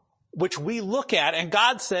which we look at, and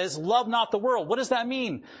God says, love not the world. What does that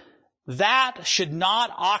mean? That should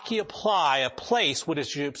not occupy a place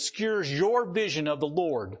which obscures your vision of the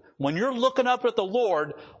Lord. When you're looking up at the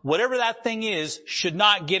Lord, whatever that thing is should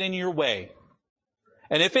not get in your way.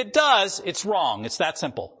 And if it does, it's wrong. It's that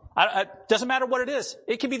simple. It doesn't matter what it is.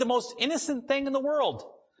 It can be the most innocent thing in the world.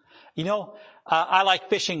 I like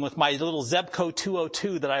fishing with my little Zebco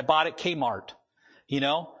 202 that I bought at Kmart.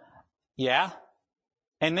 Yeah.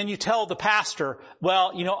 And then you tell the pastor,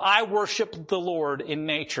 well, I worship the Lord in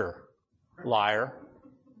nature. Liar.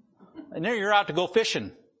 And there you're out to go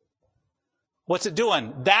fishing. What's it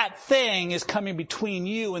doing? That thing is coming between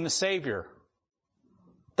you and the Savior.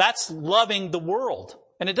 That's loving the world.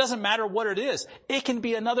 And it doesn't matter what it is. It can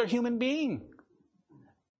be another human being.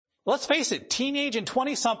 Let's face it, teenage and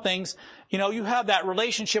 20-somethings, you have that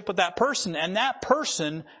relationship with that person, and that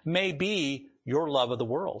person may be your love of the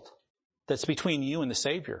world that's between you and the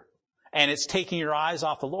Savior. And it's taking your eyes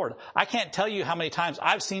off the Lord. I can't tell you how many times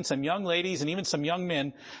I've seen some young ladies and even some young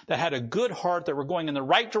men that had a good heart, that were going in the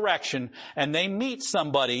right direction, and they meet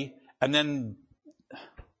somebody, and then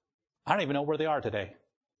I don't even know where they are today.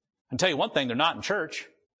 I can tell you one thing, they're not in church.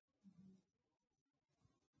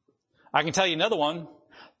 I can tell you another one.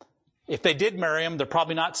 If they did marry him, they're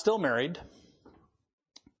probably not still married.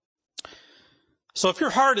 So if your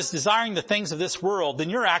heart is desiring the things of this world, then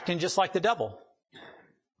you're acting just like the devil.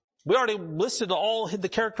 We already listed all the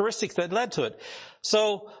characteristics that led to it.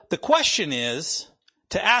 So the question is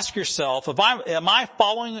to ask yourself, am I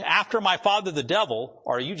following after my father the devil,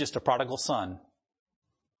 or are you just a prodigal son?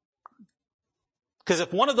 Because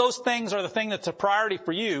if one of those things are the thing that's a priority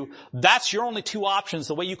for you, that's your only two options,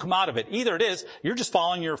 the way you come out of it. Either it is, you're just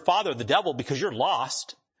following your father, the devil, because you're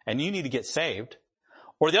lost and you need to get saved.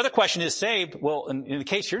 Or the other question is saved. Well, in the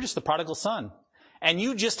case, you're just the prodigal son. And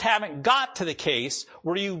you just haven't got to the case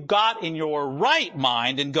where you got in your right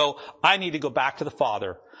mind and go, I need to go back to the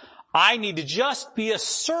Father. I need to just be a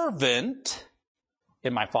servant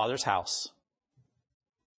in my Father's house.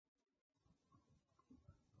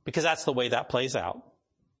 Because that's the way that plays out.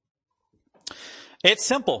 It's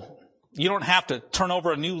simple. You don't have to turn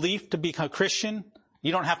over a new leaf to become a Christian.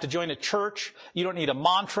 You don't have to join a church. You don't need a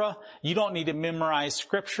mantra. You don't need to memorize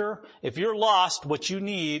scripture. If you're lost, what you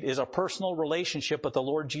need is a personal relationship with the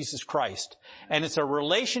Lord Jesus Christ. And it's a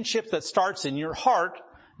relationship that starts in your heart,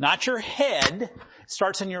 not your head. It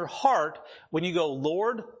starts in your heart when you go,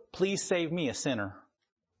 Lord, please save me, a sinner.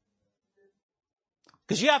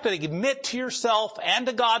 Because you have to admit to yourself and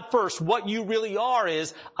to God first what you really are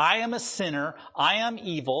is, I am a sinner, I am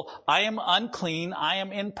evil, I am unclean, I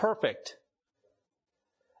am imperfect.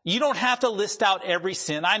 You don't have to list out every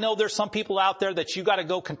sin. I know there's some people out there that you got to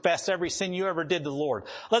go confess every sin you ever did to the Lord.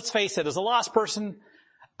 Let's face it, as a lost person,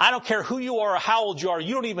 I don't care who you are or how old you are,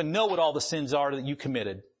 you don't even know what all the sins are that you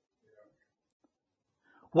committed.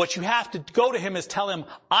 What you have to go to Him is tell Him,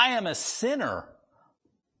 I am a sinner.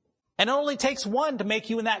 And it only takes one to make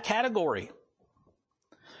you in that category.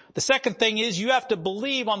 The second thing is you have to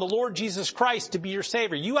believe on the Lord Jesus Christ to be your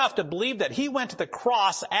Savior. You have to believe that He went to the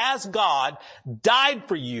cross as God, died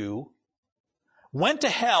for you, went to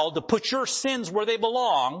hell to put your sins where they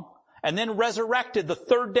belong, and then resurrected the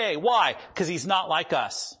third day. Why? Because He's not like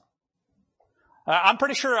us. I'm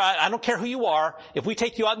pretty sure, I don't care who you are, if we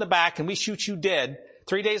take you out in the back and we shoot you dead,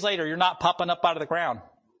 3 days later you're not popping up out of the ground.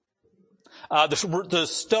 The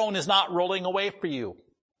stone is not rolling away for you.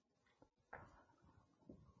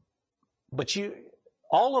 But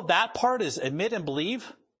all of that part is admit and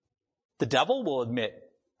believe. The devil will admit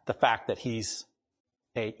the fact that he's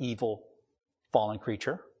an evil, fallen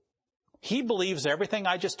creature. He believes everything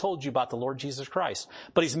I just told you about the Lord Jesus Christ.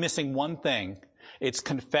 But he's missing one thing. It's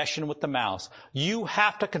confession with the mouth. You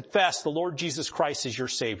have to confess the Lord Jesus Christ is your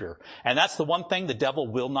Savior. And that's the one thing the devil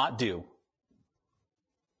will not do.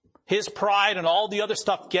 His pride and all the other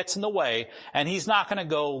stuff gets in the way, and he's not going to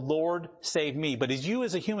go, Lord, save me. But as you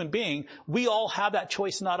as a human being, we all have that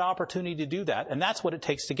choice and that opportunity to do that, and that's what it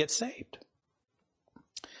takes to get saved.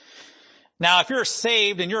 Now, if you're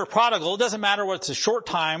saved and you're a prodigal, it doesn't matter whether it's a short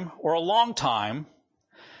time or a long time.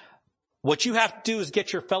 What you have to do is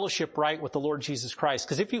get your fellowship right with the Lord Jesus Christ.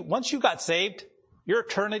 Because once you got saved, your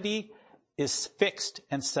eternity is fixed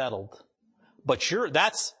and settled. But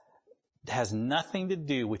has nothing to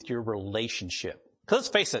do with your relationship. Because let's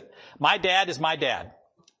face it, my dad is my dad.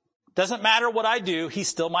 Doesn't matter what I do, he's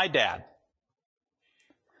still my dad.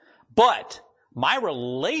 But my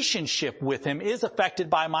relationship with him is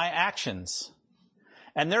affected by my actions.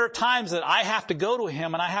 And there are times that I have to go to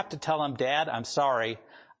him and I have to tell him, Dad, I'm sorry,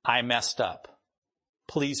 I messed up.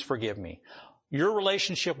 Please forgive me. Your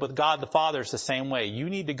relationship with God the Father is the same way.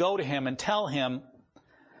 You need to go to him and tell him,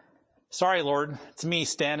 sorry, Lord, it's me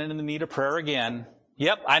standing in the need of prayer again.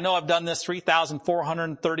 Yep, I know I've done this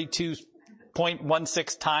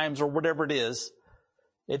 3,432.16 times or whatever it is.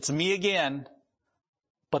 It's me again.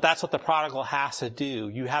 But that's what the prodigal has to do.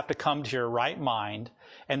 You have to come to your right mind,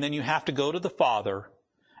 and then you have to go to the Father,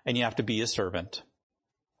 and you have to be a servant.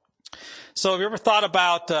 So have you ever thought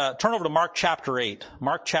about, turn over to Mark chapter 8.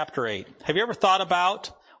 Mark chapter 8. Have you ever thought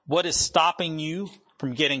about what is stopping you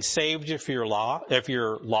from getting saved if you're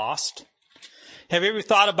lost? Have you ever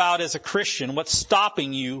thought about, as a Christian, what's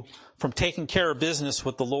stopping you from taking care of business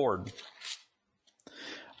with the Lord?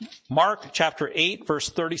 Mark chapter 8, verse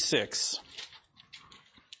 36.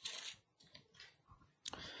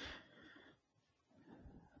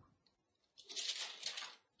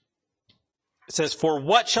 It says, for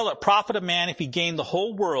what shall it profit a man if he gain the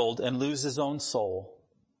whole world and lose his own soul?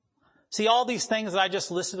 See, all these things that I just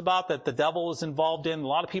listed about that the devil is involved in, a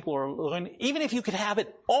lot of people are looking, even if you could have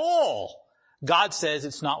it all, God says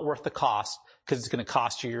it's not worth the cost because it's going to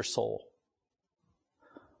cost you your soul.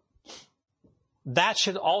 That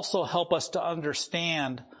should also help us to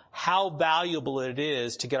understand how valuable it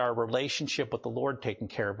is to get our relationship with the Lord taken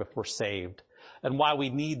care of if we're saved, and why we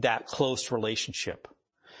need that close relationship.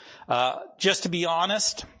 Just to be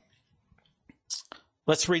honest,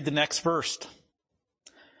 let's read the next verse.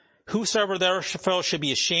 Whosoever therefore shall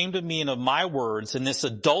be ashamed of me and of my words in this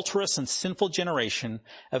adulterous and sinful generation,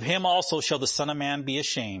 of him also shall the Son of Man be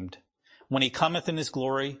ashamed, when he cometh in his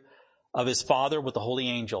glory of his Father with the holy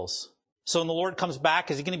angels. So when the Lord comes back,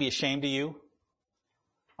 is he going to be ashamed of you?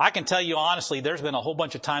 I can tell you honestly, there's been a whole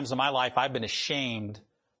bunch of times in my life I've been ashamed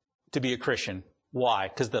to be a Christian. Why?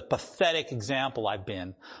 Because the pathetic example I've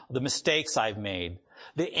been, the mistakes I've made,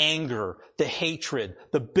 the anger, the hatred,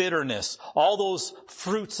 the bitterness, all those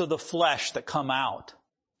fruits of the flesh that come out.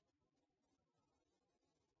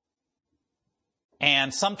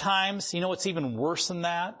 And sometimes, you know what's even worse than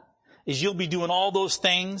that? Is you'll be doing all those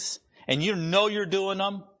things, and you know you're doing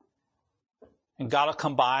them, and God will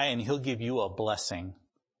come by and He'll give you a blessing.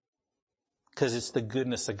 Because it's the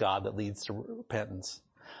goodness of God that leads to repentance.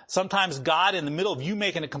 Sometimes God, in the middle of you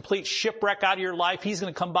making a complete shipwreck out of your life, He's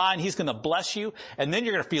going to come by and He's going to bless you, and then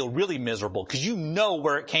you're going to feel really miserable because you know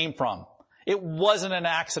where it came from. It wasn't an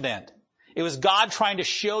accident. It was God trying to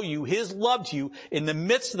show you His love to you in the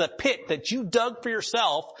midst of the pit that you dug for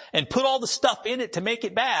yourself and put all the stuff in it to make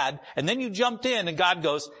it bad, and then you jumped in and God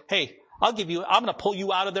goes, hey, I'm going to pull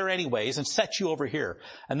you out of there anyways and set you over here.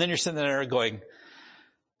 And then you're sitting there going,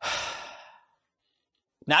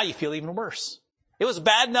 now you feel even worse. It was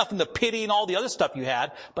bad enough in the pity and all the other stuff you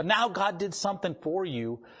had, but now God did something for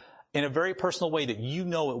you in a very personal way that you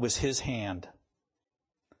know it was His hand.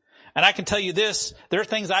 And I can tell you this, there are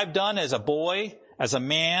things I've done as a boy, as a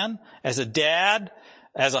man, as a dad,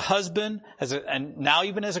 as a husband, and now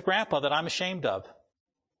even as a grandpa that I'm ashamed of.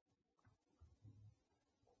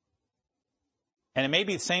 And it may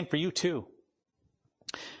be the same for you too.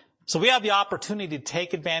 So we have the opportunity to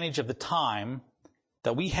take advantage of the time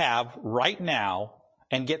that we have right now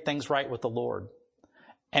and get things right with the Lord.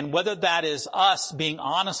 And whether that is us being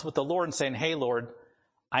honest with the Lord and saying, hey, Lord,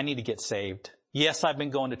 I need to get saved. Yes, I've been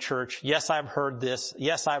going to church. Yes, I've heard this.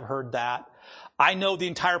 Yes, I've heard that. I know the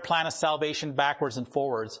entire plan of salvation backwards and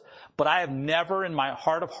forwards, but I have never in my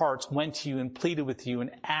heart of hearts went to you and pleaded with you and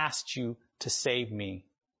asked you to save me.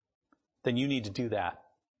 Then you need to do that.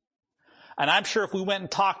 And I'm sure if we went and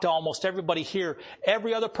talked to almost everybody here,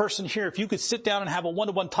 every other person here, if you could sit down and have a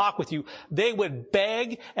one-to-one talk with you, they would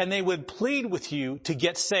beg and they would plead with you to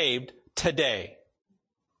get saved today.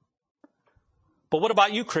 But what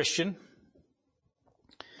about you, Christian?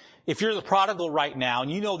 If you're the prodigal right now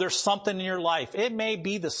and you know there's something in your life, it may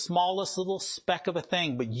be the smallest little speck of a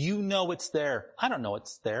thing, but you know it's there. I don't know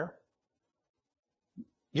it's there.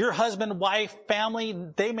 Your husband, wife, family,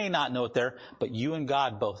 they may not know it there, but you and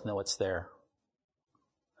God both know it's there.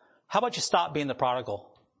 How about you stop being the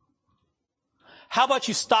prodigal? How about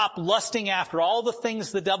you stop lusting after all the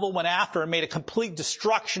things the devil went after and made a complete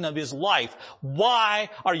destruction of his life? Why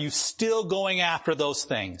are you still going after those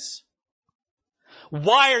things?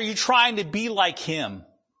 Why are you trying to be like him?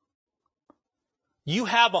 You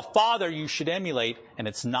have a father you should emulate, and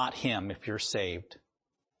it's not him if you're saved.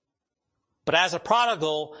 But as a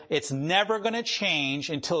prodigal, it's never going to change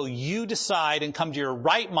until you decide and come to your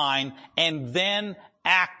right mind and then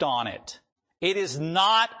act on it. It is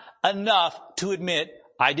not enough to admit,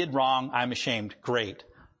 I did wrong, I'm ashamed. Great.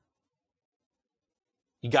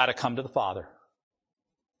 You got to come to the Father.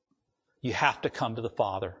 You have to come to the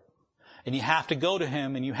Father. And you have to go to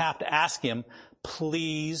Him and you have to ask Him,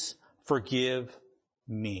 please forgive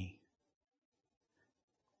me.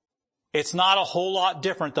 It's not a whole lot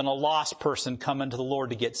different than a lost person coming to the Lord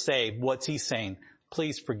to get saved. What's He saying?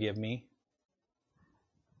 Please forgive me.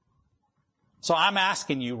 So I'm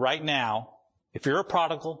asking you right now, if you're a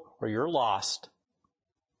prodigal or you're lost,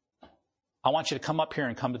 I want you to come up here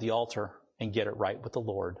and come to the altar and get it right with the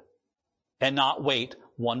Lord. And not wait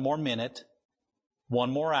one more minute,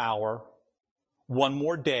 one more hour, one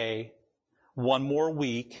more day, one more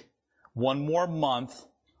week, one more month,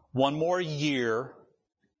 one more year.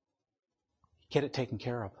 Get it taken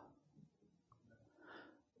care of.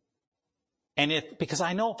 And because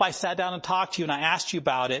I know if I sat down and talked to you and I asked you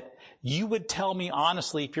about it, you would tell me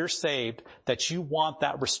honestly, if you're saved, that you want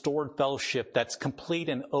that restored fellowship that's complete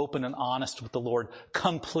and open and honest with the Lord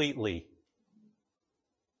completely.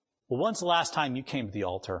 Well, when's the last time you came to the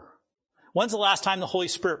altar? When's the last time the Holy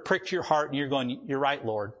Spirit pricked your heart and you're going, you're right,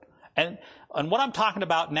 Lord? And what I'm talking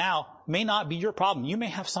about now may not be your problem. You may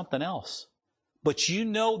have something else. But you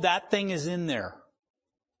know that thing is in there.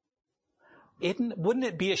 Wouldn't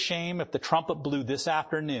it be a shame if the trumpet blew this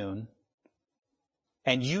afternoon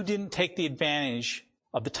and you didn't take the advantage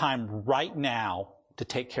of the time right now to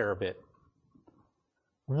take care of it?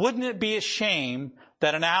 Wouldn't it be a shame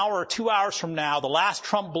that an hour or 2 hours from now, the last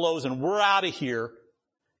trump blows and we're out of here,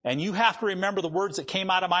 and you have to remember the words that came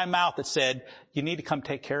out of my mouth that said, you need to come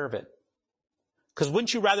take care of it? Because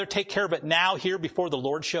wouldn't you rather take care of it now here before the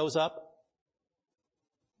Lord shows up?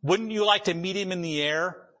 Wouldn't you like to meet Him in the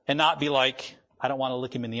air and not be like, I don't want to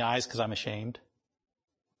look Him in the eyes because I'm ashamed?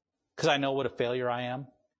 Because I know what a failure I am?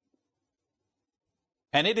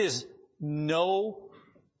 And it is no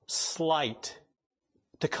slight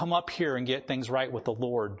to come up here and get things right with the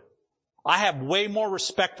Lord. I have way more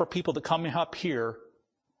respect for people that come up here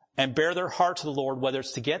and bear their heart to the Lord, whether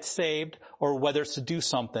it's to get saved or whether it's to do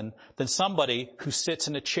something, than somebody who sits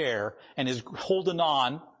in a chair and is holding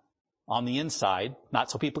on the inside,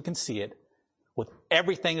 not so people can see it, with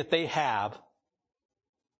everything that they have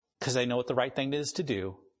because they know what the right thing is to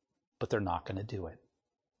do, but they're not going to do it.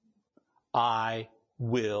 I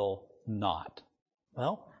will not.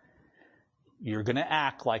 Well, you're going to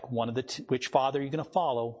act like one of the two. Which father are you going to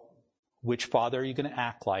follow? Which father are you going to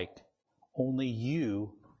act like? Only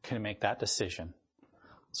you can make that decision.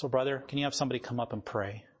 So, brother, can you have somebody come up and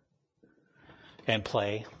pray and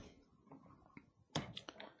play?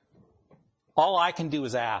 All I can do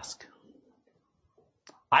is ask.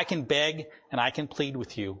 I can beg and I can plead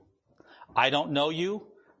with you. I don't know you,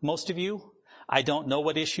 most of you. I don't know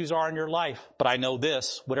what issues are in your life, but I know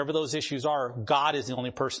this. Whatever those issues are, God is the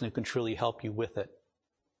only person who can truly help you with it.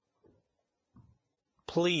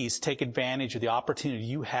 Please take advantage of the opportunity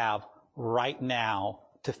you have right now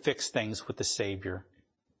to fix things with the Savior.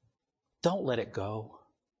 Don't let it go.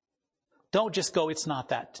 Don't just go, it's not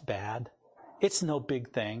that bad. It's no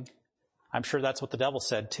big thing. I'm sure that's what the devil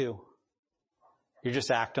said too. You're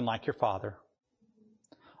just acting like your father.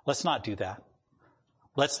 Let's not do that.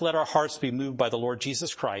 Let's let our hearts be moved by the Lord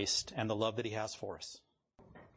Jesus Christ and the love that he has for us.